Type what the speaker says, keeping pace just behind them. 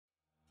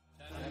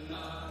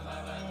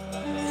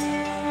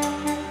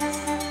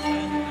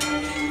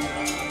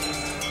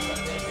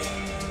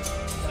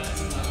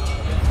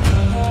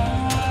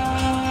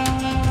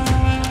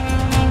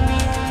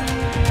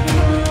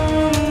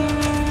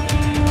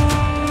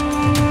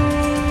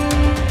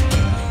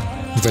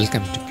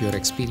Welcome to Pure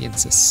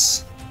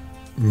Experiences.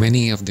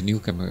 Many of the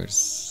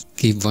newcomers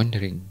keep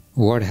wondering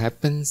what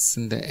happens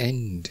in the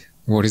end.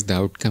 What is the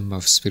outcome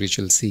of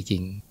spiritual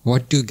seeking?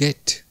 What do you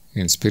get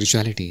in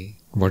spirituality?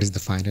 What is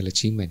the final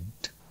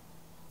achievement?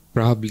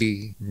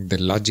 Probably the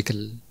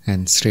logical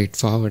and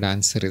straightforward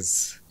answer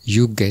is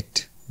you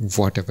get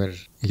whatever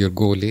your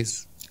goal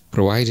is.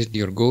 Provided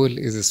your goal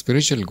is a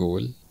spiritual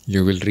goal,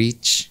 you will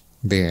reach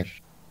there.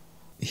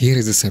 Here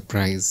is a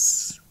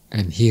surprise.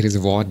 And here is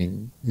a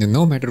warning.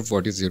 No matter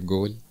what is your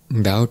goal,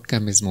 the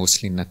outcome is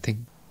mostly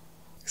nothing.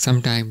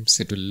 Sometimes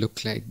it will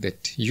look like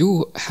that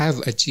you have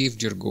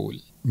achieved your goal,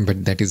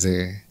 but that is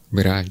a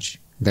mirage.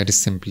 That is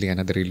simply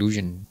another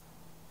illusion.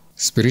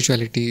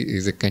 Spirituality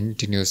is a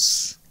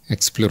continuous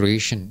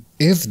exploration.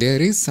 If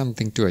there is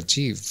something to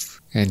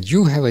achieve and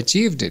you have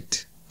achieved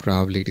it,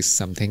 probably it is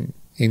something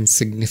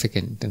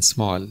insignificant and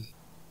small.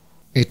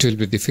 It will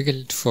be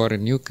difficult for a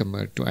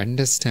newcomer to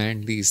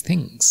understand these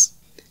things.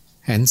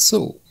 And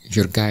so,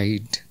 your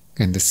guide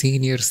and the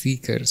senior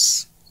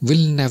seekers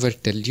will never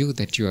tell you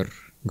that you are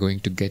going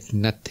to get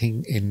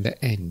nothing in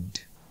the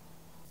end.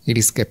 It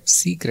is kept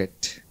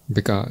secret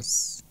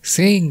because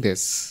saying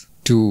this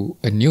to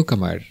a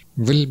newcomer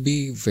will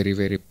be very,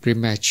 very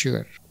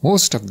premature.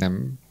 Most of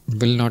them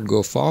will not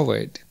go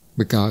forward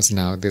because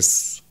now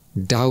this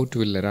doubt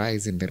will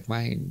arise in their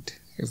mind.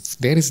 If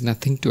there is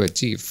nothing to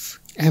achieve,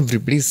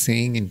 everybody is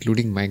saying,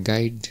 including my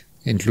guide,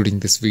 including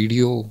this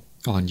video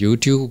on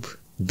YouTube,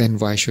 then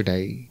why should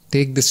I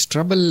take this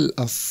trouble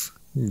of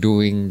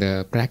doing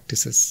the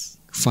practices,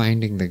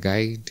 finding the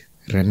guide,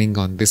 running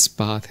on this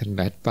path and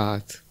that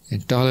path,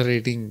 and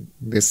tolerating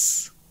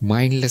this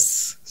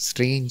mindless,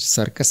 strange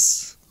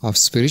circus of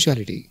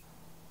spirituality?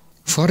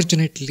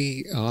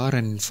 Fortunately or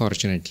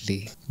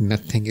unfortunately,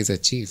 nothing is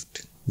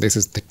achieved. This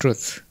is the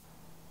truth.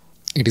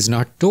 It is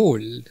not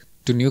told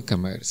to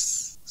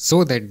newcomers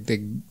so that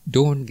they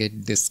don't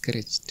get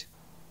discouraged.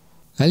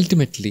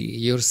 Ultimately,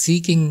 your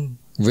seeking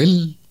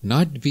will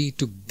not be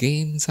to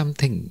gain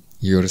something.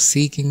 Your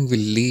seeking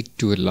will lead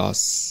to a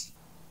loss.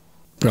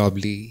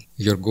 Probably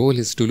your goal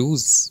is to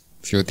lose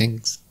few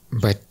things.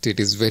 But it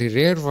is very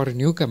rare for a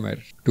newcomer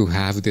to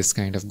have this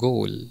kind of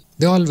goal.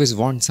 They always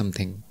want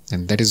something.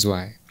 And that is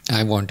why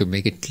I want to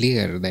make it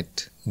clear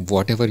that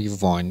whatever you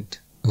want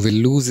will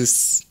lose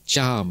its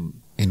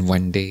charm in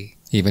one day,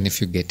 even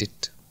if you get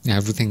it.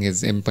 Everything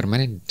is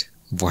impermanent.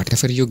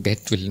 Whatever you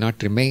get will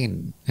not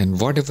remain,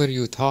 and whatever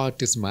you thought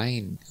is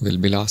mine will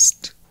be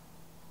lost.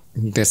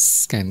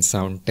 This can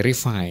sound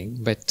terrifying,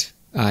 but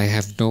I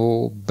have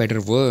no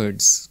better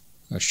words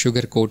or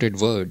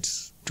sugar-coated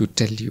words to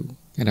tell you.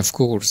 And of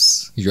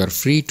course, you are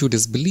free to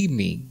disbelieve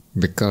me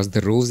because the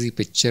rosy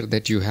picture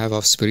that you have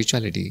of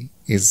spirituality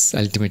is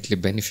ultimately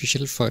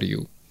beneficial for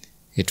you.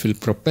 It will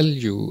propel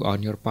you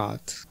on your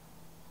path.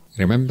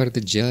 Remember,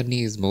 the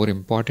journey is more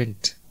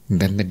important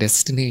than the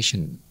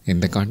destination in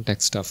the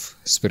context of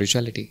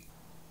spirituality.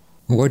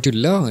 What you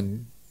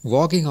learn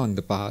walking on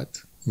the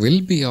path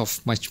will be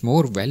of much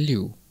more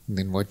value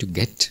than what you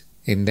get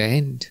in the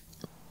end.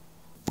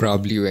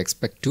 Probably you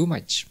expect too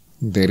much.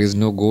 There is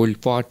no gold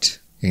pot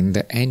in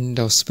the end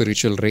of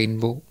spiritual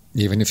rainbow.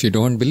 Even if you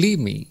don't believe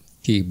me,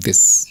 keep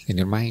this in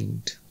your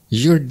mind.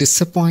 Your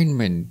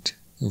disappointment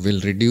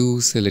will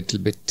reduce a little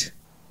bit.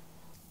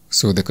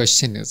 So the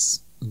question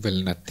is,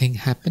 will nothing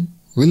happen?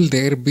 Will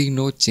there be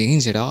no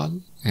change at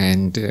all?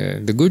 And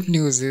the good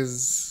news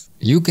is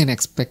you can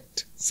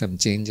expect some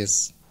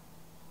changes.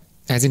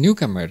 As a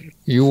newcomer,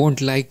 you won't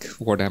like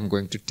what I'm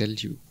going to tell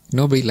you.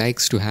 Nobody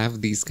likes to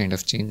have these kind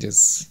of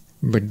changes,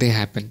 but they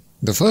happen.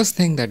 The first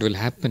thing that will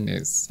happen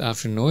is,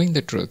 after knowing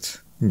the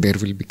truth, there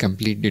will be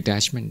complete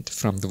detachment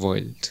from the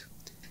world.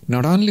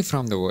 Not only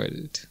from the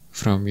world,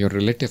 from your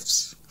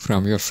relatives,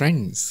 from your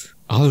friends,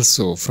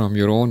 also from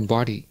your own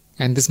body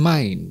and this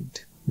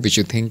mind, which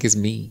you think is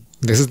me.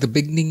 This is the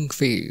beginning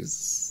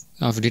phase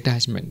of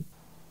detachment.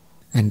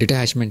 And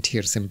detachment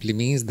here simply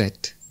means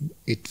that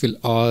it will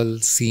all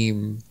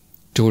seem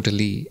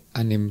totally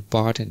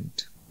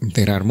unimportant.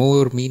 There are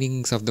more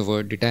meanings of the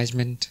word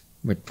detachment,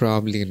 but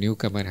probably a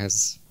newcomer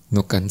has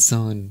no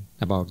concern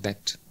about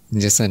that.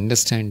 Just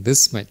understand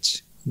this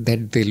much,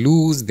 that they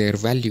lose their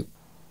value.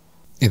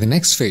 In the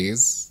next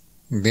phase,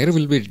 there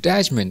will be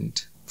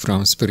detachment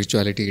from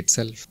spirituality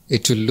itself.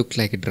 It will look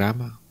like a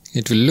drama.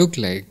 It will look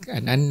like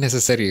an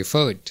unnecessary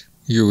effort.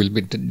 You will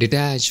be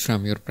detached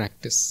from your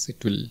practice.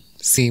 It will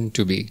seem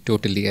to be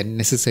totally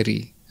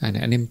unnecessary and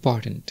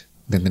unimportant.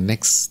 Then the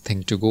next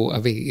thing to go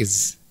away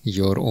is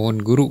your own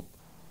guru.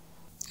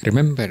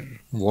 Remember,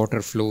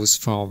 water flows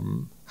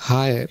from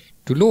higher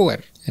to lower.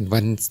 And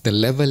once the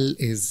level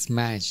is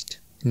matched,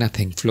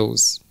 nothing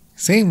flows.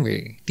 Same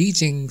way,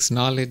 teachings,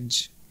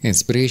 knowledge,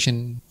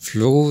 inspiration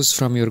flows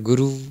from your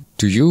guru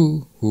to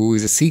you, who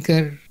is a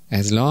seeker,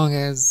 as long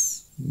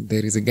as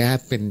there is a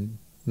gap in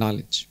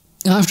knowledge.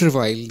 After a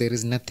while, there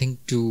is nothing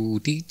to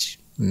teach,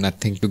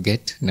 nothing to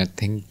get,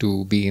 nothing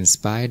to be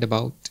inspired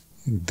about.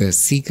 The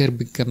seeker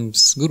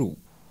becomes guru.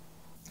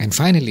 And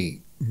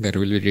finally, there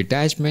will be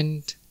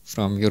detachment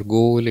from your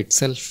goal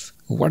itself.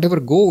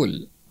 Whatever goal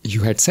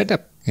you had set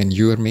up, and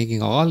you are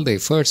making all the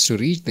efforts to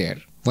reach there.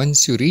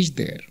 Once you reach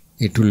there,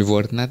 it will be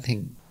worth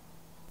nothing.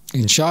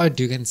 In short,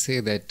 you can say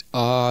that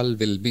all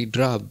will be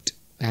dropped.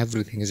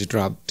 Everything is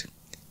dropped.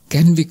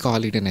 Can we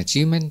call it an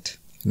achievement?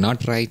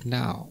 Not right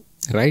now.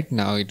 Right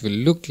now, it will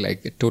look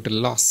like a total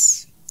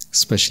loss,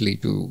 especially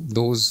to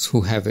those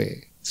who have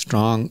a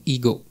strong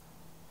ego.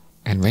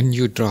 And when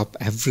you drop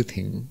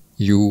everything,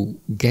 you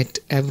get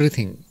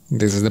everything.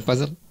 This is the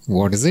puzzle.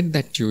 What is it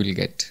that you will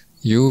get?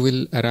 You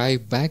will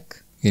arrive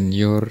back in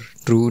your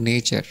true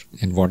nature.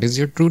 And what is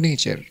your true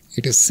nature?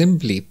 It is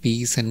simply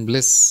peace and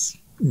bliss.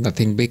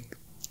 Nothing big.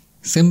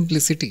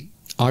 Simplicity,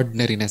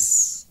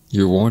 ordinariness.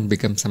 You won't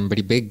become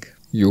somebody big.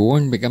 You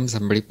won't become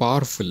somebody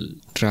powerful,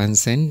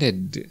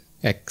 transcended,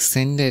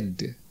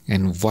 ascended,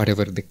 and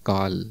whatever they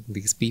call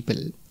these people.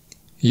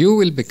 You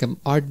will become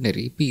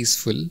ordinary,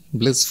 peaceful,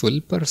 blissful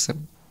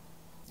person.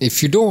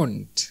 If you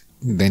don't,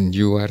 then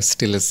you are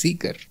still a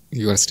seeker.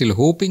 You are still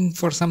hoping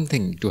for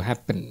something to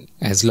happen.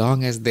 As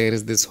long as there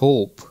is this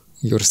hope,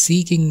 your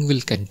seeking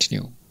will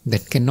continue.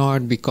 That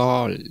cannot be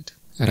called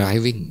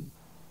arriving.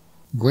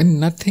 When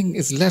nothing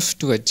is left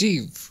to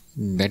achieve,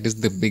 that is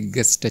the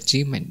biggest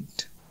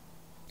achievement.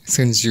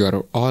 Since you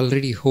are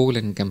already whole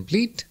and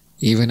complete,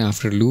 even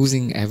after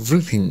losing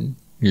everything,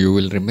 you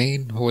will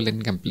remain whole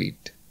and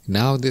complete.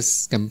 Now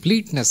this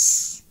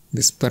completeness,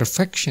 this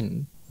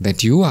perfection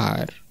that you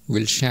are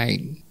will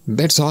shine.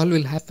 That's all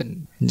will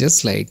happen.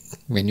 Just like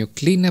when you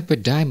clean up a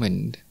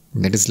diamond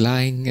that is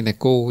lying in a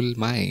coal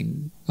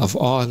mine of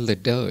all the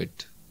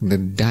dirt, the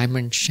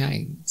diamond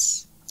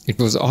shines. It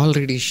was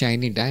already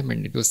shiny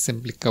diamond. It was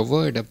simply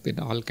covered up in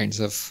all kinds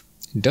of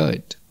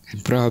dirt.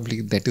 And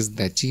probably that is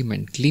the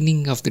achievement,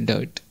 cleaning of the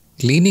dirt.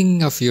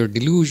 Cleaning of your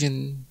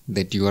delusion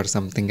that you are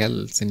something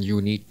else and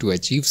you need to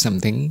achieve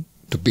something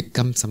to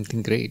become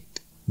something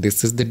great.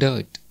 This is the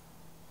dirt.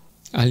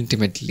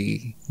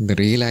 Ultimately, the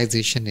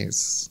realization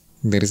is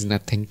there is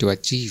nothing to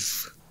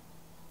achieve.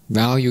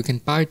 Now you can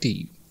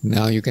party.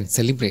 Now you can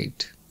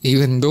celebrate.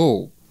 Even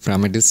though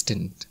from a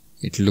distance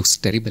it looks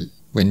terrible.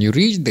 When you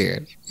reach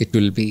there, it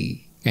will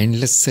be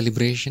endless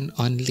celebration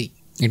only.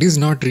 It is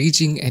not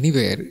reaching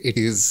anywhere. It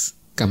is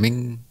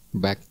coming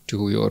back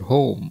to your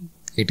home.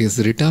 It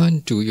is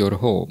returned to your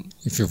home.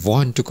 If you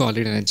want to call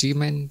it an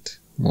achievement,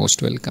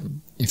 most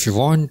welcome. If you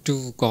want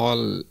to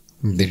call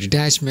the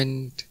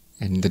detachment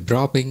and the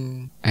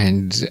dropping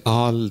and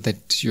all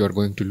that you are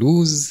going to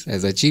lose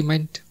as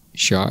achievement,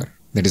 sure,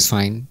 that is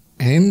fine.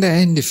 And in the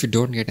end, if you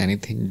don't get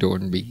anything,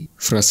 don't be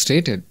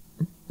frustrated,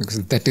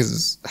 because that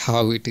is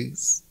how it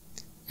is.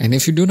 And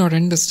if you do not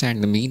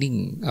understand the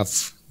meaning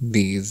of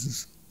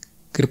these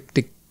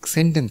cryptic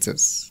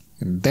sentences,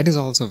 that is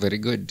also very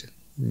good.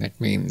 That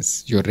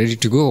means you are ready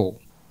to go.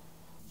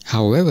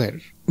 However,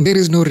 there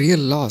is no real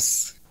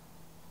loss.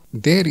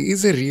 There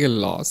is a real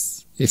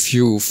loss if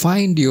you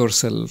find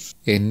yourself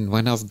in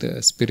one of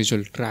the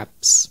spiritual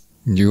traps.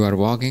 You are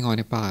walking on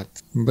a path,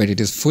 but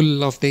it is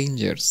full of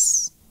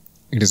dangers.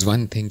 It is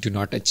one thing to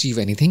not achieve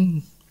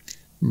anything,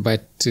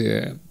 but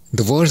the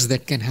worst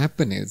that can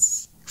happen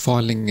is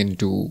falling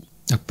into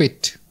a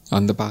pit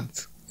on the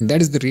path.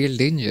 That is the real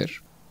danger.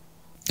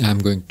 I am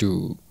going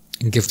to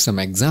give some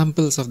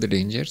examples of the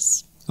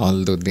dangers,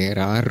 although there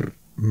are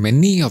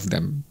many of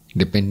them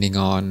depending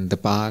on the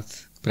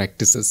path,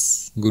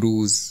 practices,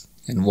 gurus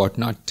and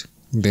whatnot.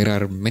 There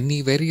are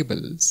many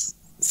variables.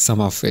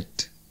 Some of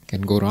it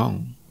can go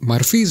wrong.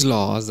 Murphy's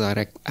laws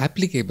are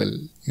applicable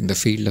in the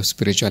field of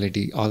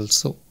spirituality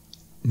also.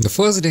 The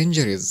first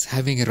danger is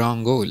having a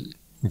wrong goal.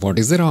 What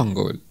is a wrong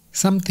goal?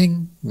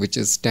 Something which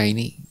is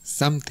tiny,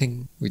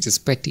 something which is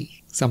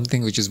petty,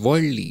 something which is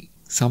worldly,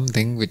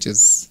 something which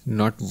is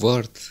not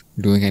worth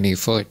doing any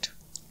effort,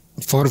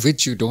 for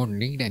which you don't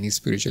need any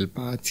spiritual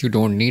path, you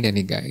don't need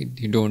any guide,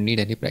 you don't need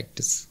any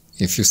practice.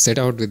 If you set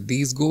out with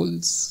these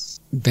goals,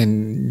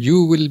 then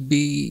you will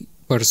be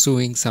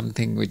pursuing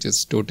something which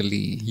is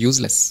totally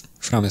useless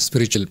from a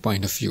spiritual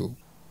point of view.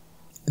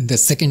 The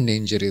second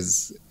danger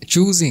is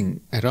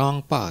choosing a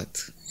wrong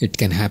path. It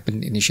can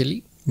happen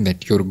initially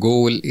that your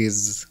goal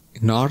is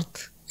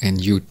north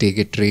and you take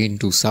a train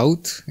to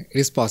south. It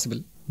is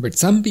possible. But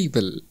some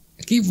people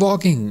keep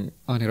walking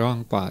on a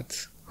wrong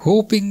path,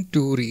 hoping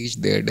to reach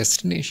their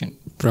destination.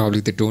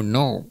 Probably they don't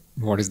know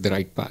what is the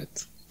right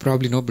path.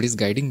 Probably nobody is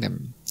guiding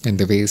them. And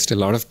they waste a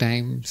lot of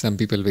time. Some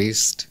people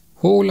waste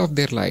whole of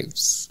their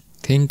lives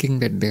thinking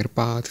that their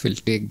path will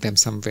take them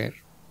somewhere.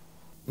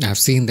 I've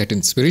seen that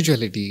in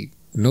spirituality,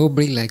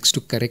 nobody likes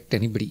to correct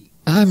anybody.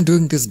 I'm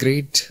doing this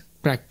great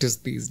practice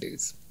these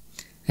days,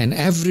 and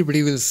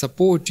everybody will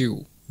support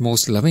you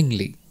most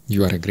lovingly.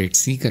 You are a great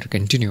seeker,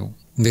 continue.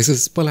 This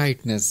is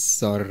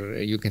politeness, or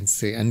you can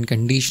say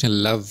unconditional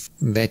love,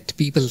 that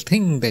people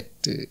think that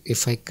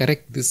if I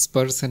correct this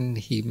person,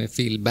 he may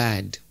feel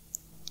bad.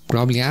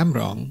 Probably I'm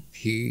wrong.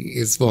 He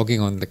is walking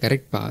on the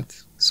correct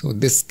path. So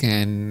this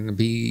can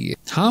be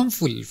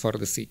harmful for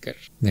the seeker,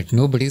 that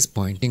nobody is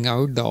pointing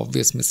out the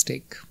obvious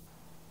mistake.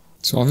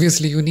 So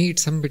obviously you need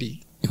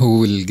somebody who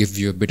will give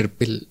you a bitter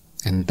pill,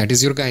 and that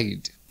is your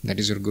guide, that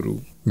is your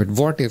guru. But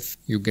what if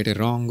you get a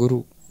wrong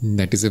guru?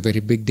 That is a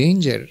very big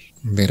danger.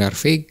 There are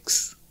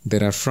fakes,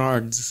 there are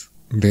frauds,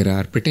 there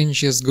are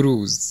pretentious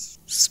gurus.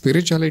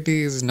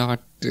 Spirituality is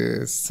not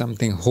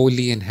something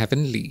holy and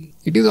heavenly.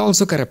 It is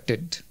also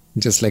corrupted,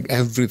 just like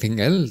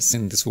everything else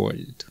in this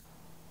world.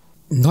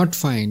 Not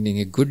finding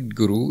a good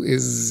guru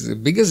is the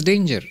biggest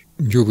danger.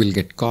 You will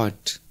get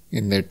caught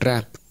in their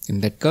trap,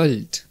 in that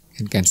cult,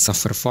 and can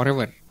suffer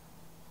forever.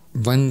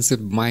 Once a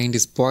mind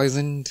is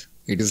poisoned,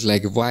 it is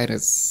like a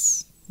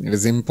virus. It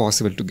is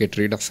impossible to get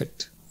rid of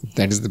it.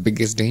 That is the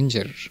biggest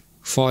danger.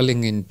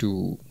 Falling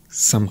into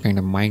some kind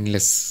of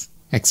mindless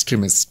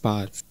extremist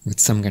path with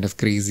some kind of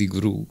crazy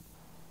guru.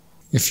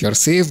 If you are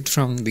saved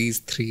from these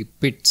three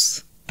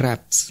pits,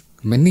 traps,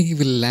 many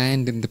will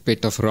land in the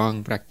pit of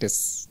wrong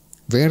practice,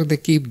 where they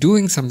keep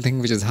doing something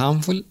which is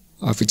harmful,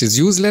 or which is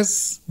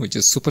useless, which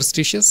is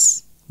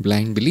superstitious,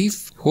 blind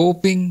belief,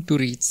 hoping to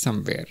reach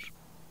somewhere.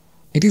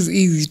 It is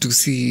easy to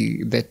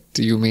see that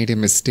you made a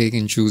mistake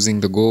in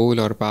choosing the goal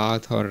or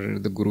path, or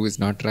the guru is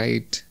not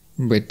right,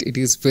 but it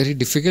is very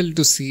difficult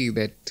to see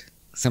that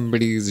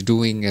somebody is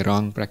doing a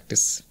wrong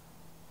practice.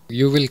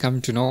 You will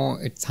come to know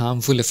its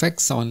harmful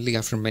effects only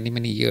after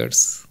many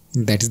years.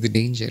 That is the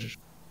danger.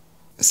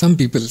 Some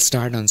people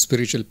start on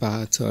spiritual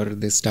paths, or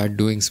they start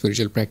doing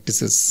spiritual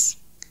practices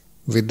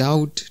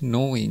without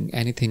knowing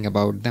anything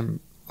about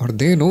them, or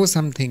they know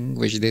something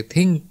which they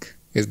think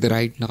is the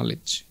right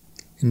knowledge.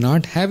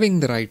 Not having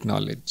the right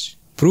knowledge,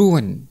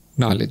 proven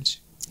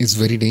knowledge, is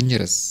very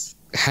dangerous.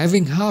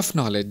 Having half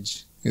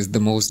knowledge is the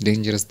most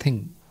dangerous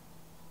thing.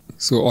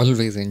 So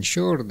always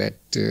ensure that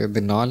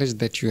the knowledge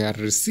that you are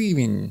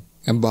receiving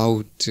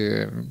about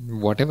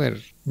whatever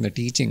the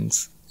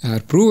teachings are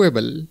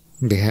provable.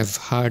 They have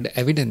hard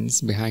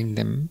evidence behind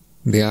them.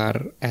 They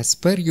are as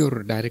per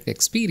your direct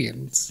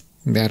experience.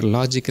 They are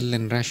logical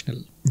and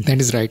rational.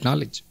 That is right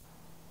knowledge.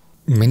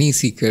 Many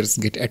seekers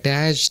get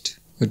attached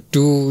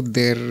to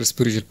their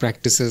spiritual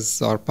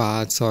practices or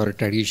paths or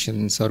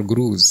traditions or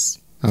gurus.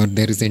 Or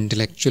there is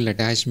intellectual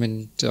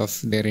attachment of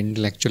their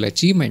intellectual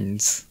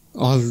achievements,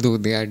 although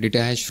they are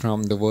detached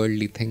from the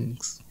worldly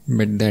things.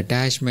 But the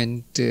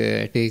attachment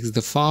takes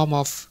the form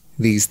of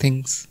these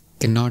things,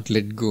 cannot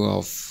let go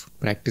of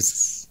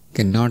practices,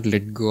 cannot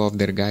let go of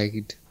their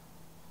guide.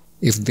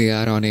 If they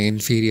are on an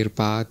inferior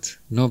path,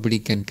 nobody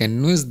can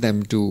convince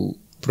them to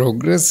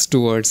progress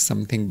towards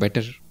something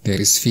better.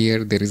 There is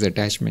fear, there is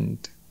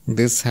attachment.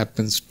 This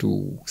happens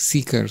to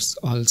seekers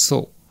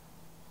also.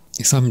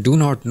 Some do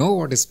not know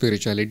what is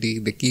spirituality.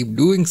 They keep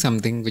doing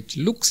something which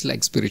looks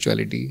like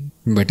spirituality,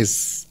 but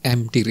is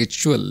empty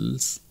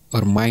rituals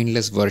or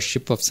mindless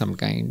worship of some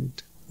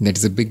kind. That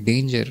is a big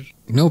danger.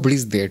 Nobody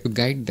is there to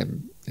guide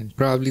them. And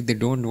probably they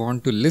don't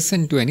want to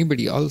listen to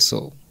anybody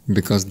also,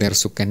 because they are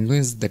so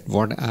convinced that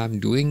what I am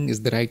doing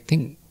is the right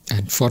thing.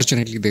 And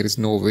fortunately, there is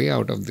no way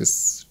out of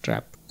this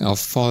trap of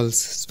false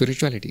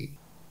spirituality.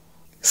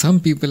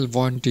 Some people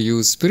want to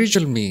use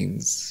spiritual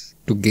means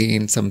to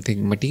gain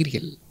something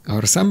material.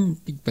 Or some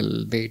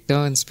people, they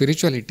turn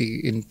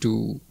spirituality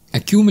into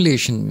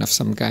accumulation of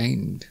some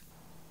kind.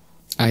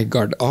 I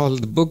got all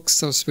the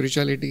books of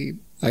spirituality.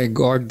 I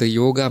got the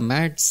yoga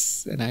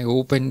mats and I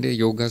opened a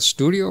yoga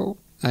studio.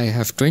 I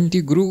have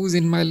 20 gurus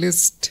in my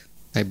list.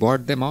 I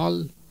bought them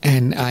all.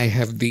 And I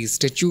have these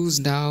statues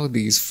now,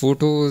 these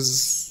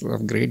photos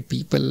of great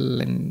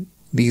people and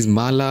these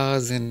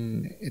malas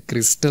and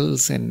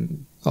crystals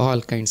and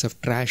all kinds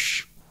of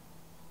trash.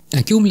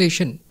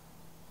 Accumulation.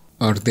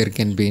 Or there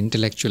can be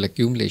intellectual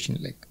accumulation,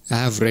 like I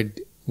have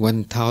read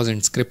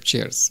 1000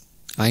 scriptures.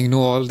 I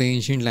know all the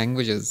ancient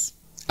languages.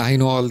 I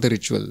know all the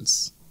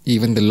rituals,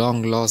 even the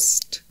long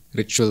lost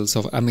rituals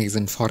of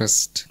Amazon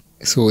forest.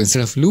 So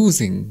instead of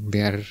losing,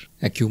 they are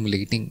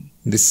accumulating.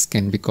 This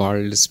can be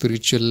called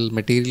spiritual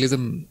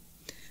materialism,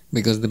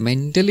 because the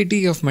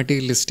mentality of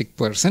materialistic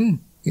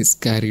person is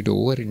carried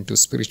over into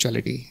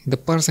spirituality. The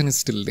person is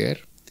still there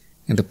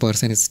and the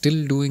person is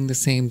still doing the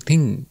same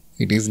thing.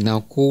 It is now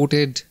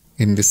coated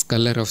in this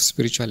color of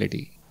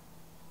spirituality.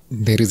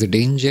 There is a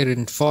danger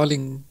in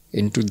falling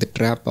into the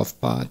trap of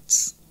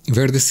paths,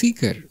 where the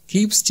seeker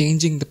keeps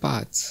changing the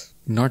paths,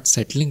 not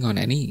settling on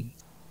any.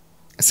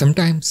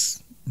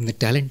 Sometimes the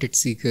talented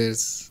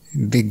seekers,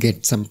 they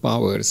get some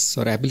powers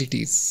or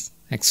abilities,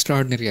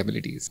 extraordinary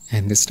abilities,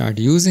 and they start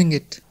using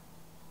it.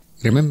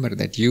 Remember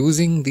that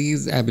using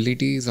these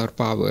abilities or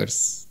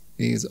powers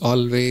is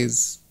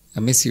always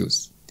a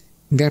misuse.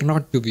 They are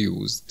not to be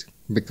used,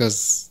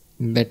 because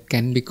that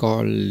can be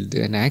called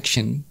an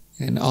action,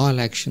 and all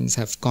actions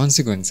have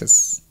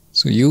consequences.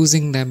 So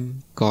using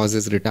them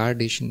causes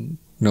retardation,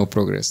 no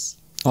progress.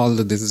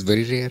 Although this is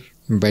very rare,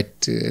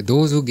 but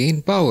those who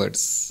gain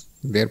powers,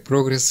 their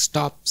progress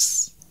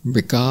stops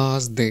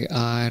because they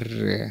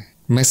are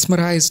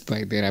mesmerized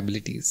by their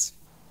abilities.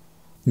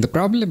 The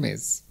problem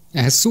is,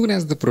 as soon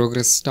as the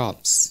progress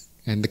stops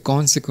and the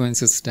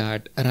consequences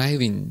start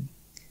arriving,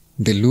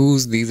 they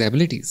lose these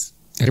abilities.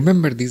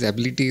 Remember, these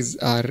abilities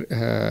are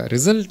a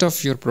result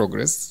of your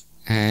progress,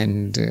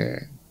 and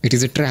it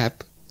is a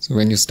trap. So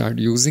when you start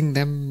using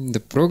them, the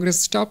progress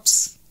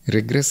stops,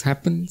 regress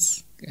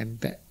happens, and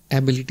the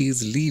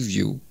abilities leave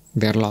you.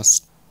 they are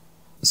lost.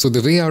 So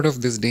the way out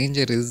of this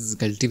danger is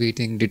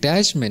cultivating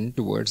detachment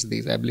towards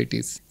these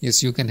abilities.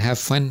 Yes, you can have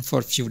fun for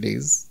a few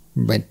days,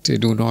 but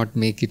do not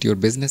make it your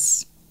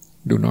business.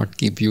 Do not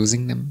keep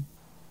using them.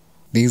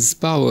 These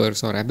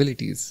powers or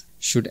abilities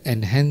should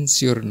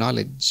enhance your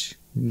knowledge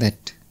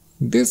that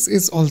this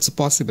is also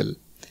possible.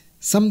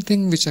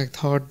 Something which I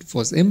thought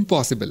was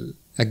impossible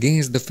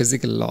against the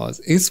physical laws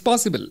is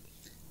possible.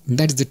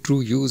 That is the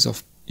true use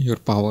of your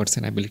powers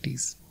and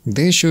abilities.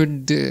 They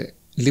should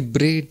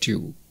liberate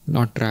you,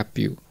 not trap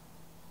you.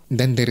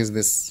 Then there is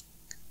this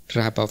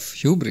trap of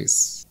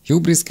hubris.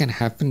 Hubris can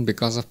happen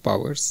because of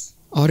powers,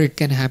 or it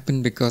can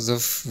happen because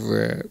of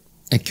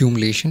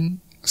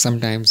accumulation.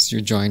 Sometimes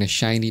you join a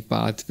shiny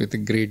path with a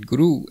great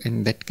guru,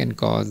 and that can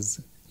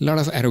cause a lot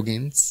of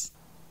arrogance.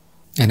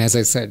 And as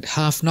I said,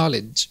 half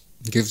knowledge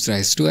gives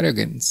rise to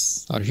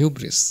arrogance or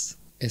hubris.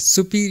 A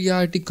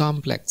superiority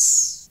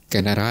complex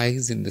can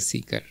arise in the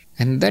seeker,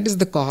 and that is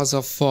the cause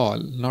of fall,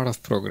 not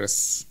of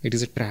progress. It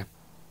is a trap.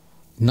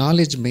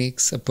 Knowledge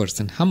makes a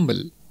person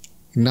humble.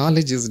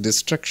 Knowledge is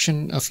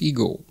destruction of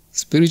ego.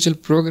 Spiritual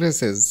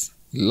progress is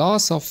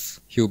loss of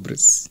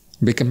hubris,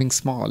 becoming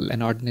small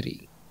and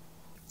ordinary.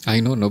 I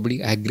know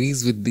nobody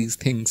agrees with these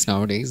things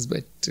nowadays,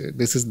 but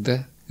this is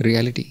the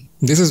reality.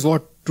 This is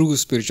what true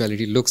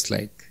spirituality looks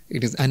like.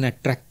 It is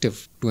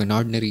unattractive to an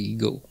ordinary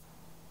ego.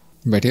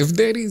 But if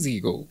there is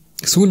ego,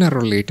 sooner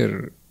or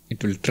later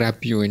it will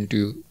trap you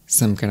into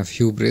some kind of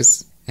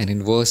hubris, and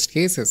in worst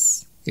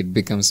cases, it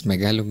becomes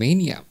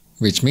megalomania,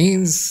 which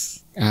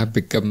means I have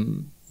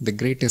become the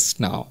greatest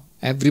now.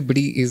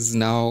 Everybody is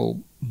now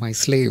my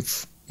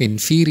slave,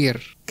 inferior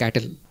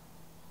cattle.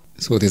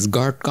 So this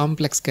God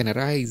complex can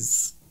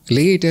arise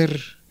later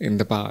in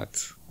the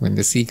path when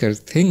the seeker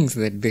thinks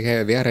that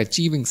they are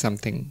achieving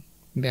something,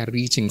 they are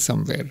reaching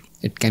somewhere.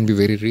 It can be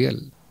very real.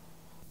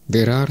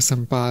 There are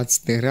some paths,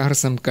 there are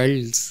some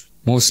cults,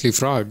 mostly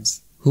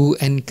frauds, who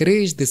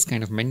encourage this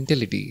kind of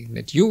mentality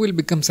that you will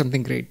become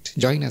something great,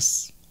 join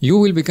us. You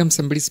will become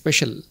somebody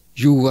special.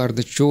 You are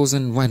the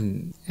chosen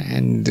one,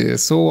 and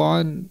so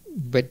on.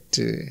 But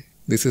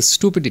this is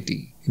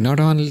stupidity. Not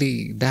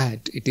only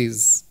that, it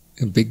is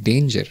a big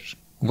danger.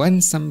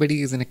 Once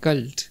somebody is in a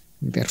cult,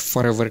 they are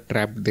forever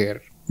trapped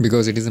there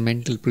because it is a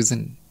mental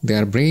prison. They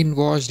are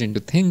brainwashed into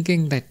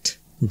thinking that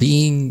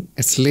being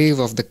a slave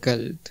of the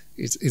cult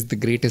is the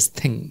greatest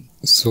thing.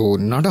 So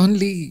not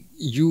only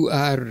you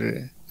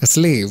are a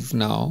slave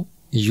now,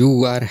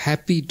 you are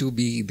happy to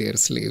be their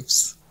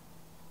slaves.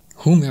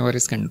 Whomever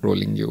is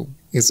controlling you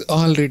is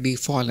already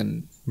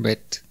fallen,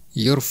 but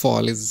your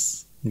fall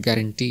is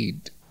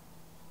guaranteed.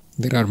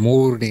 There are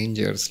more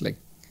dangers like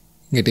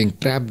getting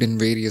trapped in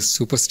various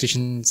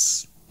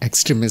superstitions,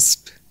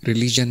 extremist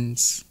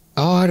religions,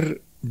 or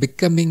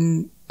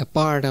becoming a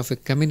part of a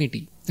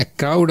community, a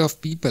crowd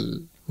of people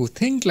who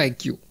think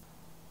like you.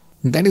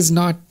 That is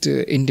not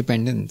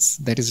independence,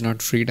 that is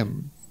not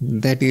freedom,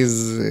 that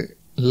is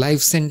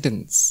life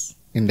sentence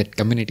in that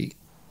community.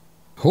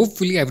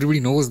 Hopefully everybody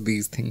knows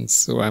these things,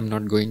 so I'm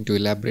not going to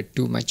elaborate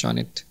too much on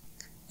it.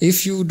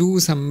 If you do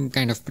some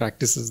kind of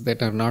practices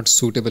that are not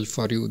suitable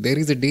for you, there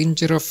is a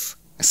danger of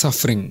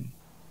suffering.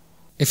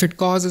 If it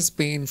causes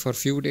pain for a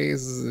few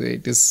days,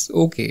 it is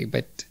okay,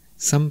 but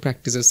some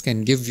practices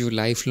can give you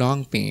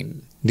lifelong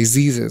pain,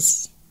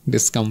 diseases,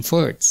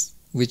 discomforts,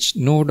 which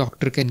no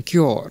doctor can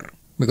cure.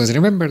 Because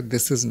remember,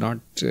 this is not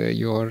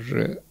your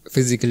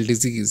physical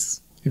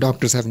disease.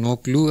 Doctors have no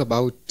clue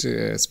about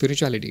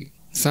spirituality.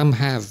 Some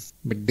have,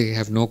 but they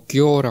have no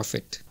cure of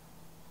it.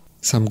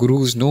 Some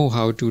gurus know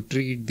how to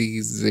treat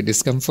these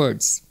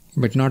discomforts,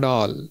 but not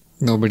all.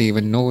 Nobody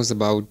even knows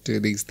about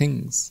these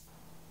things.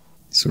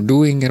 So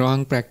doing a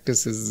wrong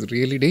practice is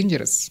really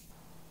dangerous.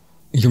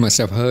 You must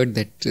have heard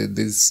that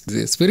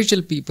the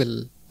spiritual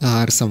people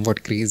are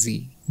somewhat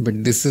crazy,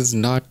 but this is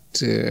not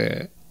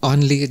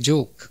only a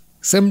joke.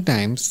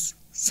 Sometimes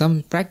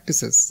some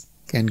practices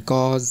can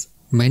cause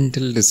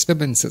mental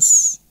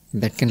disturbances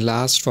that can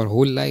last for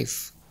whole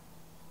life.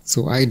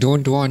 So I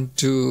don't want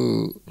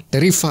to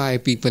terrify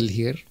people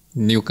here,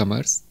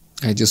 newcomers.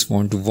 I just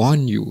want to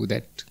warn you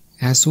that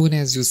as soon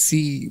as you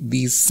see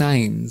these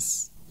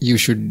signs, you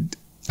should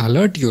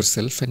alert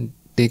yourself and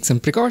take some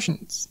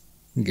precautions.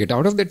 Get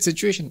out of that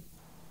situation.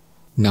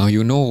 Now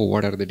you know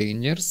what are the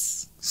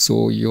dangers,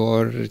 so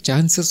your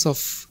chances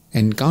of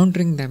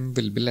encountering them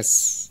will be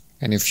less.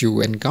 And if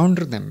you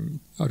encounter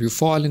them or you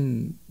fall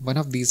in one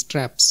of these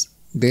traps,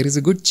 there is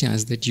a good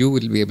chance that you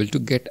will be able to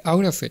get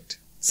out of it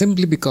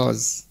simply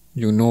because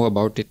you know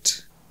about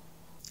it.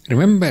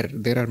 Remember,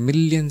 there are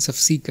millions of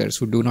seekers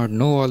who do not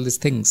know all these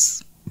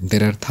things.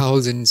 There are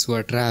thousands who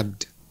are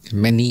trapped.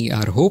 Many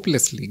are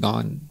hopelessly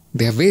gone.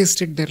 They have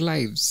wasted their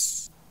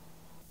lives.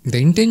 The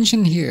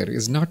intention here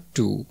is not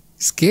to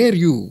scare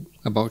you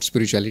about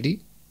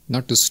spirituality,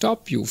 not to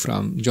stop you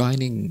from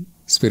joining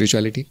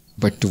spirituality,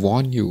 but to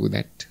warn you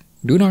that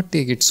do not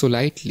take it so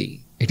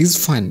lightly. It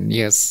is fun,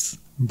 yes,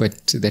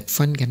 but that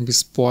fun can be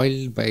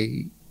spoiled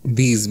by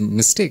these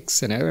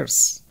mistakes and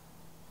errors.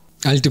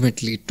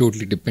 Ultimately, it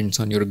totally depends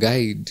on your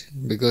guide,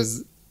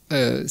 because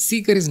a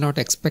seeker is not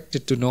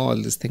expected to know all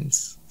these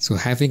things. So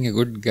having a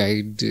good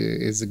guide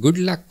is a good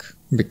luck,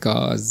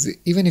 because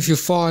even if you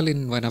fall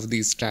in one of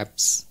these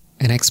traps,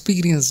 an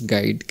experienced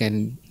guide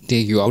can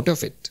take you out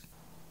of it.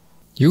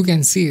 You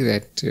can see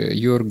that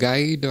your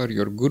guide or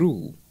your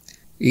guru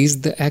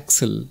is the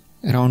axle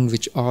around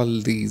which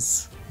all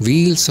these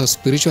wheels of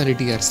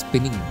spirituality are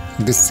spinning.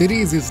 This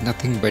series is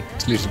nothing but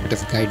a little bit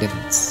of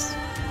guidance.